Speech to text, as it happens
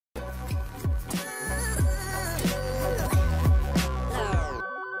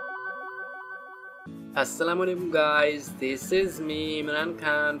Assalamualaikum guys, this is me Imran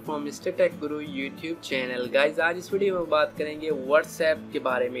Khan from mister take Guru YouTube channel. Guys आज इस video में बात करेंगे व्हाट्सएप के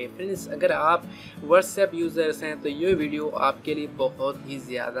बारे में। फ्रेंड्स, अगर आप व्हाट्सएप यूज़र्स हैं तो ये वीडियो आपके लिए बहुत ही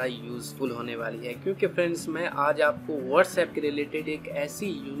ज़्यादा यूज़फुल होने वाली है, क्योंकि फ्रेंड्स मैं आज आपको व्हाट्सएप के रिलेटेड एक ऐसी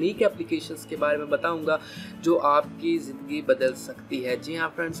यूनिक एप्लीकेशंस के बारे में बताऊंगा जो आपकी ज़िंदगी बदल सकती है। जी हाँ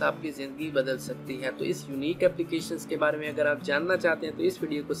फ्रेंड्स, आपकी ज़िंदगी बदल सकती है। तो इस यूनिक एप्लीकेशंस के बारे में अगर आप जानना चाहते हैं तो इस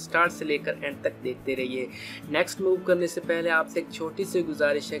वीडियो को स्टार्ट से लेकर एंड तक देखते रहिए। नेक्स्ट मूव करने से पहले आपसे एक छोटी सी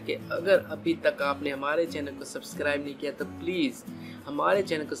गुजारिश है कि अगर अभी तक आपने हमारे चैनल को सब्सक्राइब नहीं किया तो प्लीज़ हमारे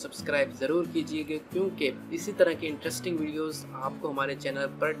चैनल को सब्सक्राइब ज़रूर कीजिएगा, क्योंकि इसी तरह की इंटरेस्टिंग वीडियोस आपको हमारे चैनल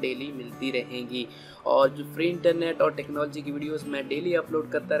पर डेली मिलती रहेंगी। और जो फ्री इंटरनेट और टेक्नोलॉजी की वीडियोस मैं डेली अपलोड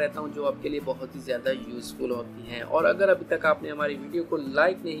करता रहता हूं, जो आपके लिए बहुत ही ज़्यादा यूज़फुल होती हैं। और अगर अभी तक आपने हमारी वीडियो को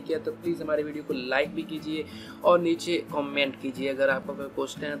लाइक नहीं किया तो प्लीज़ हमारी वीडियो को लाइक भी कीजिए और नीचे कॉमेंट कीजिए। अगर आपका कोई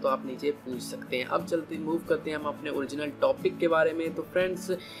क्वेश्चन है तो आप नीचे पूछ सकते हैं। अब चलते मूव करते हैं हम अपने ओरिजिनल टॉपिक के बारे में। तो फ्रेंड्स,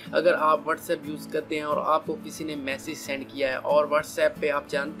 अगर आप व्हाट्सएप यूज़ करते हैं और आपको किसी ने मैसेज सेंड किया है और व्हाट्सएप पे आप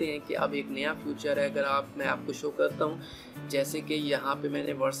जानते हैं कि अब एक नया फ्यूचर है, अगर मैं आपको शो करता हूँ, जैसे कि यहाँ पे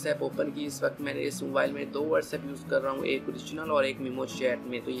मैंने व्हाट्सएप ओपन की। इस वक्त मैंने इस मोबाइल में 2 व्हाट्सएप यूज़ कर रहा हूँ, एक ओरिजिनल और एक मीमो चैट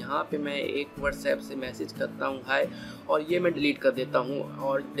में। तो यहाँ पे मैं एक व्हाट्सएप से मैसेज करता हूँ हाय, और ये मैं डिलीट कर देता हूँ।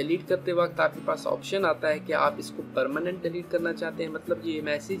 और डिलीट करते वक्त आपके पास ऑप्शन आता है कि आप इसको परमानेंट डिलीट करना चाहते हैं, मतलब ये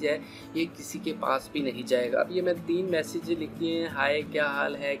मैसेज है ये किसी के पास भी नहीं जाएगा। अब ये मैं 3 मैसेज लिख दिए हैं, हाय क्या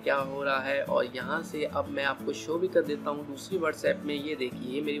हाल है, क्या हो रहा है। और यहाँ से अब मैं आपको शो भी कर देता हूँ दूसरी व्हाट्सएप में। ये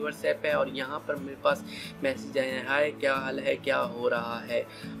देखिए, ये मेरी व्हाट्सएप है और यहाँ पर मेरे पास मैसेज आए हैं, हाय क्या हाल है, क्या हो रहा है।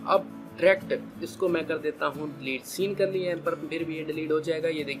 अब डायरेक्ट इसको मैं कर देता हूँ डिलीट। सीन कर लिए हैं पर फिर भी ये डिलीट हो जाएगा।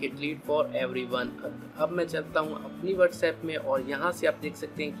 ये देखिए, डिलीट फॉर एवरीवन। अब मैं चलता हूँ अपनी व्हाट्सएप में और यहाँ से आप देख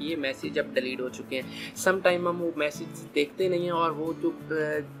सकते हैं कि ये मैसेज अब डिलीट हो चुके हैं। सम टाइम हम वो मैसेज देखते नहीं हैं और वो जो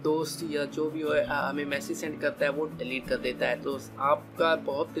दोस्त या जो भी हो हमें मैसेज सेंड करता है वो डिलीट कर देता है। तो आपका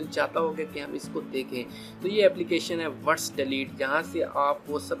बहुत दिल चाहता होगा कि हम इसको देखें, तो ये एप्लीकेशन है व्हाट्स डिलीट, जहाँ से आप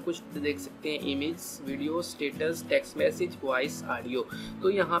वो सब कुछ देख सकते हैं, image, video, status, text message, voice, audio. तो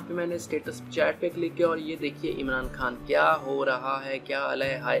यहाँ पे मैंने स्टेटस चैट पे क्लिक किया और ये देखिए, इमरान खान क्या हो रहा है, क्या हाल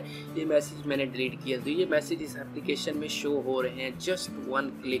है, हाय। ये मैसेज मैंने डिलीट किया। तो ये मैसेज इस एप्लीकेशन में शो हो रहे हैं जस्ट 1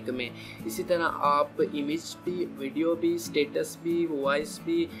 क्लिक में। इसी तरह आप इमेज भी, वीडियो भी, स्टेटस भी, वॉइस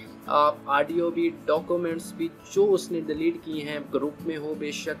भी, आप ऑडियो भी, डॉक्यूमेंट्स भी जो उसने डिलीट किए हैं, ग्रुप में हो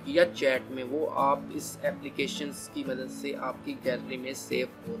बेशक या चैट में, वो आप इस एप्लीकेशंस की मदद से आपकी गैलरी में सेव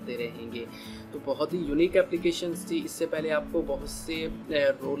होते रहेंगे। तो बहुत ही यूनिक एप्लीकेशंस थी। इससे पहले आपको बहुत से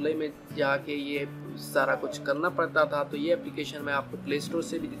रोले में जाके ये सारा कुछ करना पड़ता था। तो ये एप्लीकेशन मैं आपको प्ले स्टोर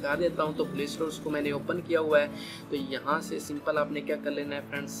से भी दिखा देता हूँ। तो प्ले स्टोर को मैंने ओपन किया हुआ है। तो यहाँ से सिंपल आपने क्या कर लेना है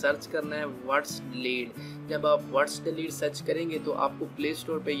फ्रेंड्स, सर्च करना है व्हाट्स डिलीट। जब आप व्हाट्स डिलीट सर्च करेंगे तो आपको प्ले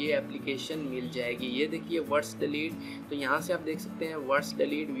स्टोर पे ये एप्लीकेशन मिल जाएगी। ये देखिए व्हाट्स डिलीट। तो यहाँ से आप देख सकते हैं what's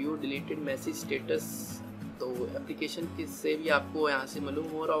delete, view deleted message status. तो एप्लीकेशन से भी आपको यहाँ से मालूम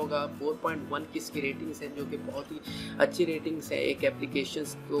हो रहा होगा 4.1 की इसकी रेटिंग्स है, जो कि बहुत ही अच्छी रेटिंग्स है एक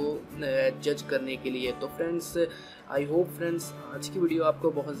एप्लीकेशंस को जज करने के लिए। तो फ्रेंड्स, आई होप फ्रेंड्स आज की वीडियो आपको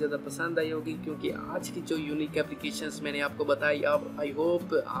बहुत ज़्यादा पसंद आई होगी, क्योंकि आज की जो यूनिक एप्लीकेशंस मैंने आपको बताई, अब आई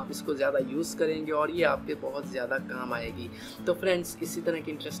होप आप इसको ज़्यादा यूज़ करेंगे और ये आपके बहुत ज़्यादा काम आएगी। तो फ्रेंड्स, इसी तरह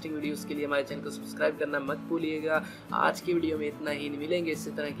की इंटरेस्टिंग वीडियोज़ के लिए हमारे चैनल को सब्सक्राइब करना मत भूलिएगा। आज की वीडियो में इतना ही, मिलेंगे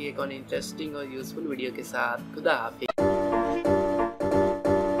इसी तरह की एक और इंटरेस्टिंग और यूज़फुल वीडियो के साथ। खुदा हाफिज़।